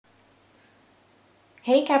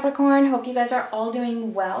Hey Capricorn, hope you guys are all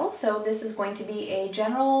doing well. So this is going to be a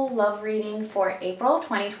general love reading for April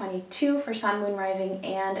 2022 for Sun, Moon, Rising,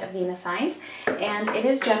 and Venus signs. And it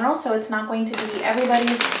is general, so it's not going to be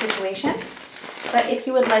everybody's situation. But if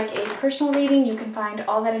you would like a personal reading, you can find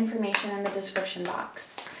all that information in the description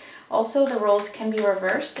box. Also, the roles can be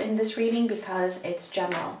reversed in this reading because it's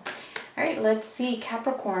general. All right, let's see,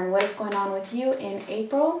 Capricorn, what is going on with you in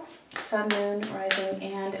April? Sun, Moon, Rising,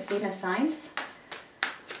 and Venus signs.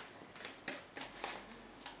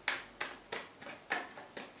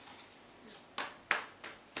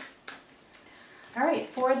 All right,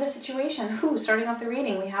 for the situation, starting off the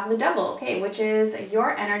reading, we have the Devil, okay, which is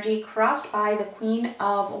your energy crossed by the Queen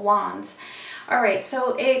of Wands. All right,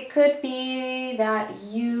 so it could be that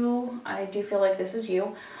I do feel like this is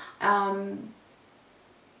you,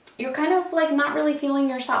 you're kind of like not really feeling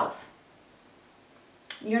yourself.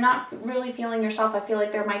 You're not really feeling yourself. I feel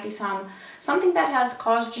like there might be something that has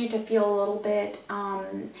caused you to feel a little bit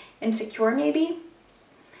insecure maybe.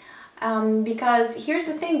 Because here's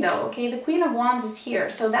the thing though, okay, the Queen of Wands is here.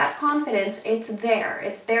 So that confidence,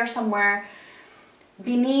 it's there somewhere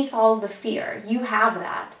beneath all the fear. You have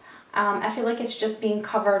that. I feel like it's just being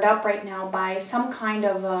covered up right now by some kind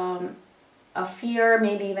of a fear,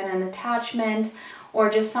 maybe even an attachment, or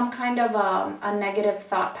just some kind of a negative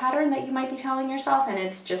thought pattern that you might be telling yourself, and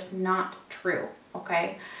it's just not true,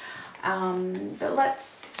 okay? But let's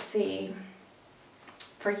see.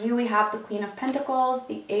 For you, we have the Queen of Pentacles,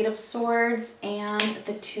 the Eight of Swords, and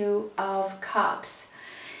the Two of Cups.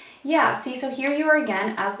 Yeah, see, so here you are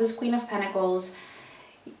again as this Queen of Pentacles.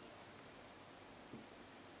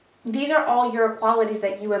 These are all your qualities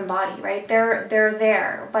that you embody, right? They're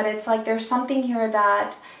there, but it's like there's something here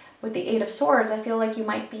that, with the Eight of Swords, I feel like you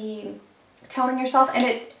might be telling yourself,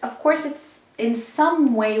 and of course, it's in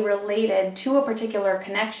some way related to a particular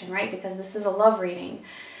connection, right? Because this is a love reading.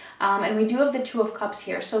 And we do have the Two of Cups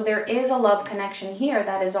here. So there is a love connection here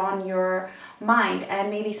that is on your mind.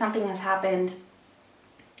 And maybe something has happened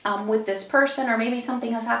with this person, or maybe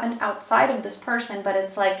something has happened outside of this person. But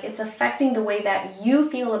it's like it's affecting the way that you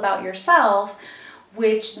feel about yourself,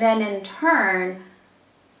 which then in turn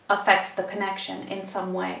affects the connection in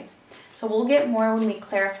some way. So we'll get more when we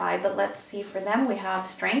clarify, but let's see. For them, we have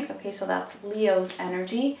Strength. Okay, so that's Leo's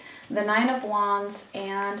energy, the Nine of Wands,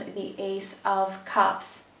 and the Ace of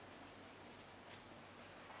Cups.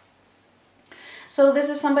 So this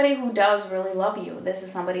is somebody who does really love you. This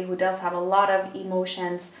is somebody who does have a lot of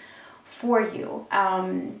emotions for you.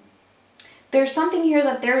 There's something here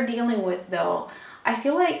that they're dealing with though. I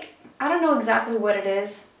feel like, I don't know exactly what it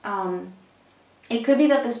is. It could be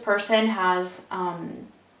that this person has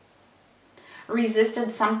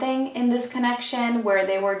resisted something in this connection where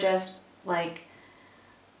they were just like,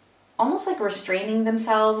 almost like restraining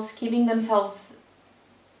themselves, keeping themselves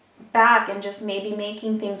back, and just maybe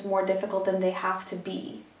making things more difficult than they have to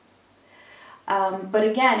be. But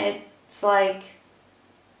again, it's like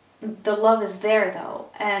the love is there though,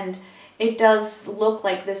 and it does look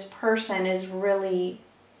like this person is really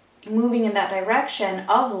moving in that direction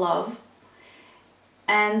of love,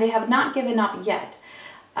 and they have not given up yet.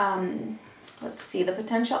 Let's see, the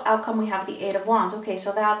potential outcome, we have the Eight of Wands. Okay,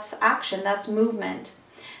 so that's action, that's movement.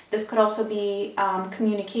 This could also be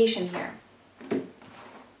communication here.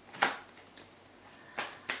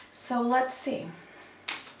 So let's see.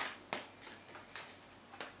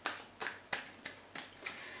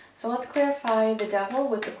 So let's clarify the Devil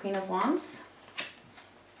with the Queen of Wands.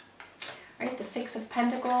 All right, the Six of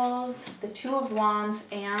Pentacles, the Two of Wands,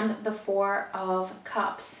 and the Four of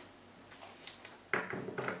Cups.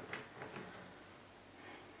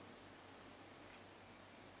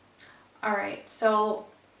 All right, so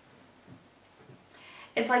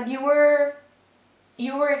it's like you were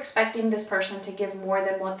expecting this person to give more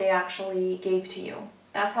than what they actually gave to you.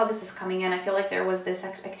 That's how this is coming in. I feel like there was this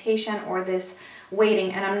expectation or this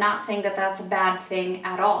waiting, and I'm not saying that that's a bad thing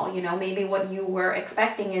at all. You know, maybe what you were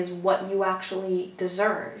expecting is what you actually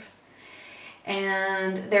deserve.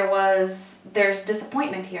 And there's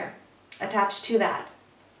disappointment here attached to that.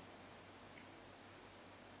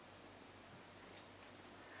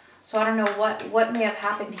 So I don't know what may have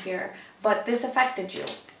happened here, but this affected you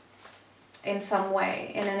in some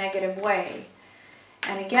way, in a negative way.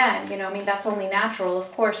 And again, you know, I mean, that's only natural.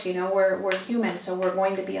 Of course, you know, we're human, so we're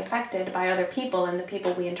going to be affected by other people and the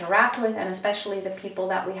people we interact with, and especially the people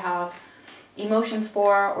that we have emotions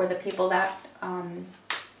for, or the people that,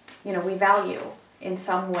 you know, we value in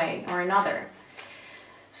some way or another.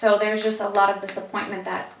 So there's just a lot of disappointment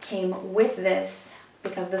that came with this,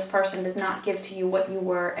 because this person did not give to you what you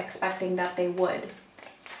were expecting that they would.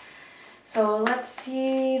 So let's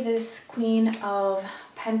see this Queen of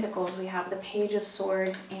Pentacles. We have the Page of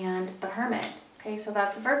Swords and the Hermit. Okay, so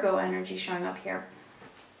that's Virgo energy showing up here.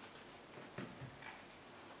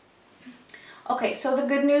 Okay, so the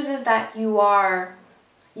good news is that you are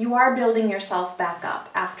building yourself back up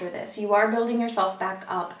after this. You are building yourself back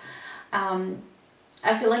up.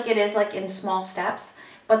 I feel like it is like in small steps,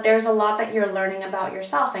 but there's a lot that you're learning about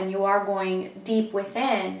yourself, and you are going deep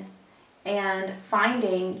within and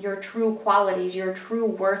finding your true qualities, your true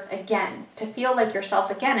worth again, to feel like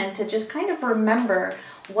yourself again, and to just kind of remember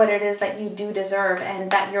what it is that you do deserve,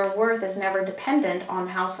 and that your worth is never dependent on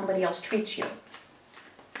how somebody else treats you.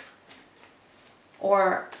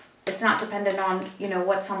 Or it's not dependent on, you know,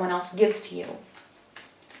 what someone else gives to you.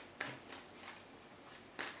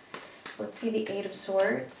 Let's see the Eight of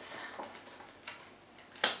Swords,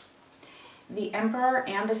 the Emperor,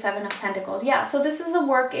 and the Seven of Pentacles. Yeah, so this is a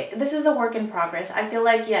work in progress. I feel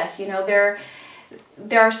like, yes, you know, there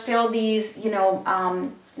are still these, you know,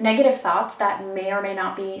 negative thoughts that may or may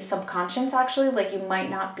not be subconscious, actually, like you might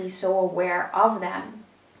not be so aware of them.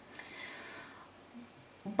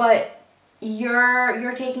 But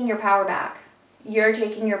you're taking your power back. You're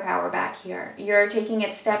taking your power back here. You're taking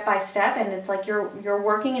it step by step, and it's like you're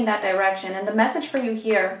working in that direction. And the message for you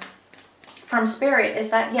here from Spirit is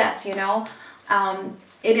that, yes, you know,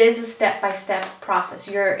 it is a step-by-step process.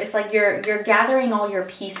 It's like you're gathering all your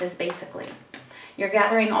pieces, basically. You're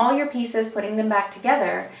gathering all your pieces, putting them back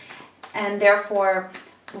together, and therefore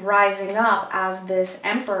rising up as this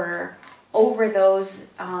Emperor over those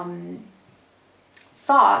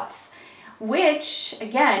thoughts, which,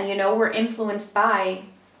 again, you know, were influenced by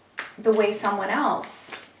the way someone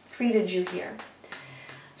else treated you here.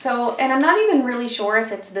 So, and I'm not even really sure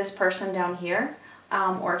if it's this person down here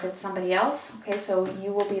or if it's somebody else. Okay, so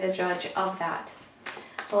you will be the judge of that.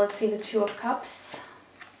 So let's see the Two of Cups.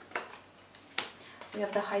 We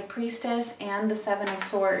have the High Priestess and the Seven of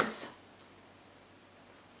Swords.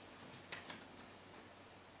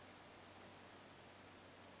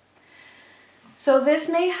 So this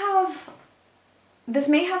may have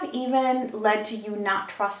even led to you not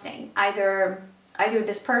trusting either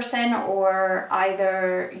this person, or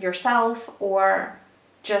either yourself, or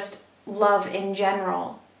just love in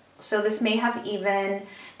general. So this may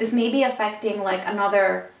be affecting like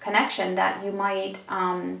another connection that you might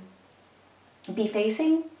be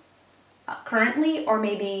facing currently, or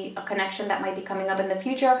maybe a connection that might be coming up in the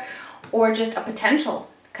future, or just a potential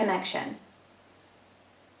connection.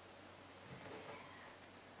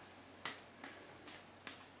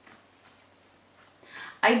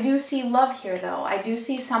 I do see love here, though. I do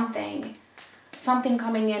see something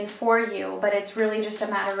coming in for you, but it's really just a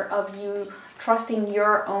matter of you trusting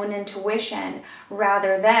your own intuition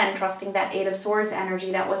rather than trusting that Eight of Swords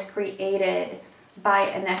energy that was created by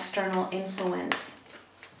an external influence.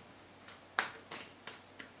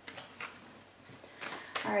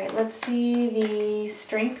 All right, let's see the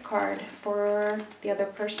Strength card for the other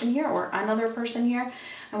person here, or another person here.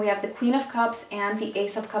 And we have the Queen of Cups and the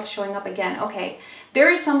Ace of Cups showing up again. Okay, there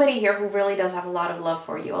is somebody here who really does have a lot of love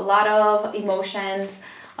for you. A lot of emotions,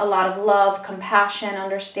 a lot of love, compassion,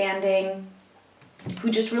 understanding, who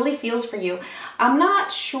just really feels for you. I'm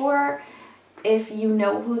not sure if you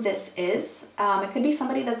know who this is. It could be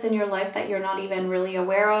somebody that's in your life that you're not even really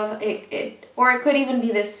aware of. Or it could even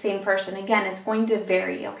be this same person. Again, it's going to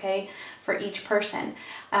vary, okay, for each person.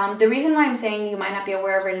 The reason why I'm saying you might not be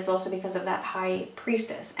aware of it is also because of that High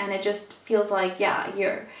Priestess. And it just feels like, yeah,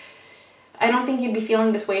 I don't think you'd be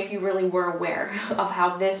feeling this way if you really were aware of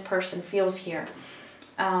how this person feels here.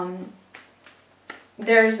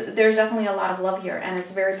 There's definitely a lot of love here, and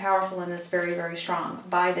it's very powerful, and it's very, very strong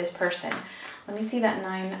by this person. Let me see that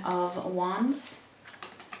Nine of Wands,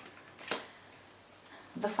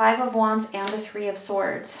 the Five of Wands, and the Three of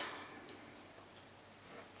Swords.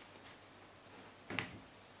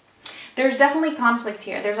 There's definitely conflict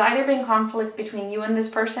here. There's either been conflict between you and this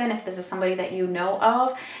person, if this is somebody that you know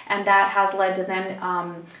of, and that has led to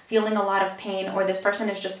them feeling a lot of pain, or this person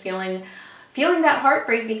is just feeling that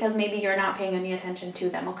heartbreak because maybe you're not paying any attention to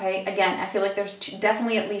them, okay? Again, I feel like there's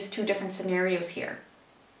definitely at least two different scenarios here.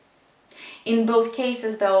 In both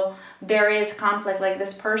cases, though, there is conflict. Like,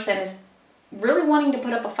 this person is really wanting to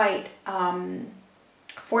put up a fight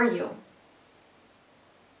for you.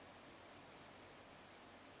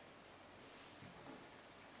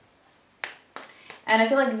 And I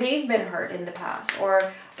feel like they've been hurt in the past,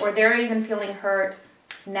 or they're even feeling hurt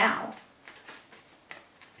now.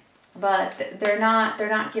 But they're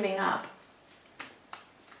not giving up.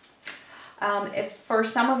 If for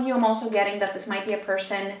some of you, I'm also getting that this might be a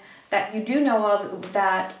person that you do know of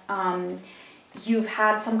that you've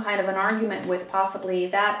had some kind of an argument with, possibly.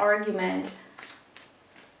 That argument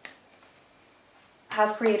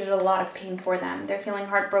has created a lot of pain for them. They're feeling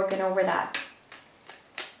heartbroken over that.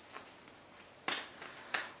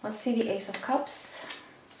 Let's see the Ace of Cups.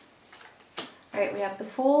 All right, we have the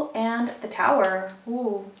Fool and the Tower.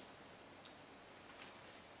 Ooh.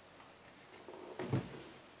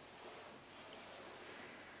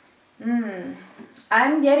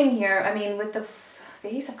 I'm getting here, I mean, with the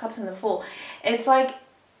Ace of Cups and the Fool, it's like,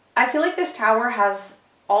 I feel like this Tower has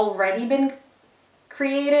already been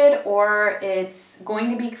created, or it's going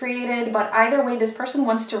to be created, but either way, this person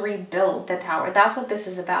wants to rebuild the Tower. That's what this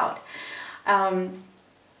is about.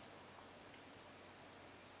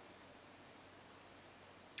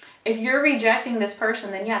 If you're rejecting this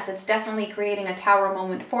person, then yes, it's definitely creating a Tower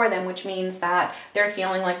moment for them, which means that they're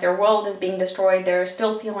feeling like their world is being destroyed. They're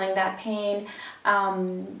still feeling that pain.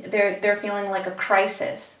 They're feeling like a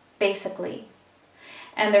crisis, basically.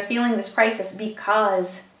 And they're feeling this crisis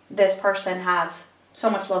because this person has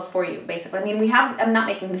so much love for you, basically. I mean, I'm not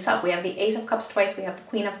making this up. We have the Ace of Cups twice. We have the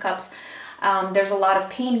Queen of Cups. There's a lot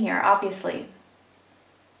of pain here, obviously,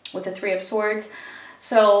 with the Three of Swords.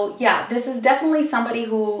 So yeah, this is definitely somebody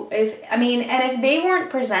who, if they weren't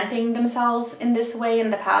presenting themselves in this way in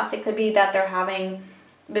the past, it could be that they're having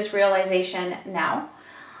this realization now.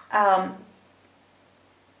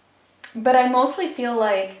 But I mostly feel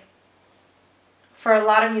like for a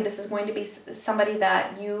lot of you, this is going to be somebody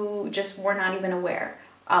that you just were not even aware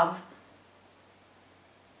of.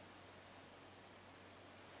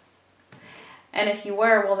 And if you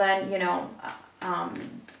were, well then, you know,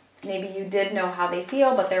 maybe you did know how they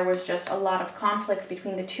feel, but there was just a lot of conflict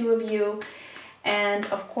between the two of you. And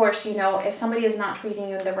of course, you know, if somebody is not treating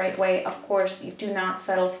you in the right way, of course, you do not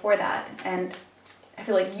settle for that. And I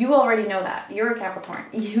feel like you already know that. You're a Capricorn.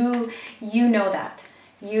 You know that.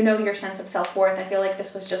 You know your sense of self-worth. I feel like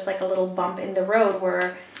this was just like a little bump in the road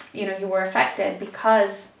where, you know, you were affected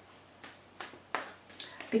because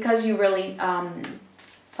you really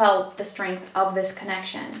felt the strength of this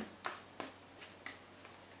connection.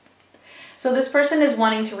 So this person is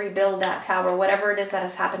wanting to rebuild that Tower, whatever it is that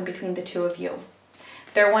has happened between the two of you.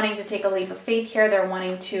 They're wanting to take a leap of faith here. They're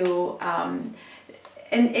wanting to, and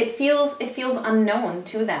it feels unknown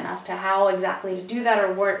to them as to how exactly to do that,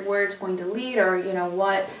 or where it's going to lead, or, you know,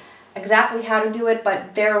 what exactly how to do it,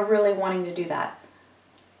 but they're really wanting to do that.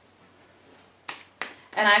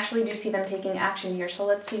 And I actually do see them taking action here. So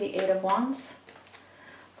let's see the Eight of Wands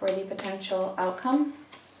for the potential outcome.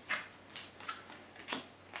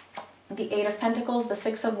 The Eight of Pentacles, the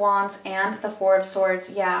Six of Wands, and the Four of Swords.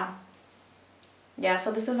 Yeah,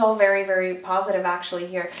 so this is all very, very positive actually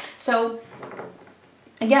here. So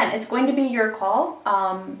again, it's going to be your call,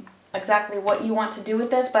 exactly what you want to do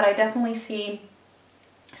with this, but I definitely see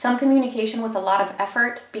some communication with a lot of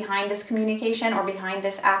effort behind this communication or behind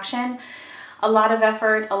this action. A lot of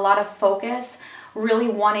effort, a lot of focus, really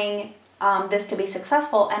wanting this to be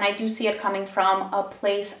successful. And I do see it coming from a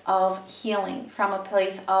place of healing, from a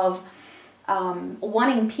place of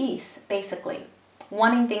wanting peace, basically,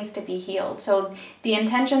 wanting things to be healed. So the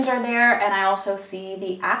intentions are there, and I also see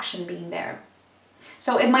the action being there.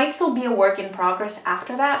 So it might still be a work in progress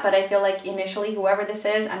after that, but I feel like initially, whoever this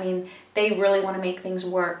is, I mean, they really want to make things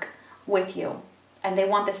work with you, and they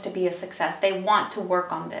want this to be a success. They want to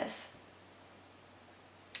work on this.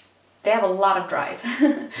 They have a lot of drive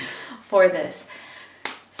for this.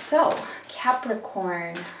 So,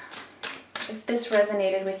 Capricorn, if this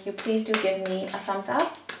resonated with you, please do give me a thumbs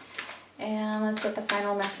up. And let's get the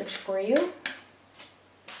final message for you.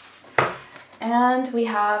 And we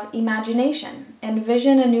have imagination.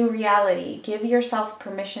 Envision a new reality. Give yourself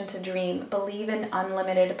permission to dream. Believe in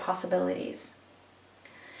unlimited possibilities.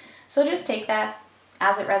 So just take that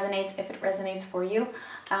as it resonates, if it resonates for you.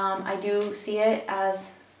 I do see it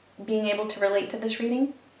as being able to relate to this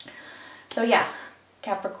reading. So yeah,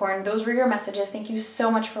 Capricorn, those were your messages. Thank you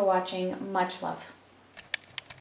so much for watching. Much love.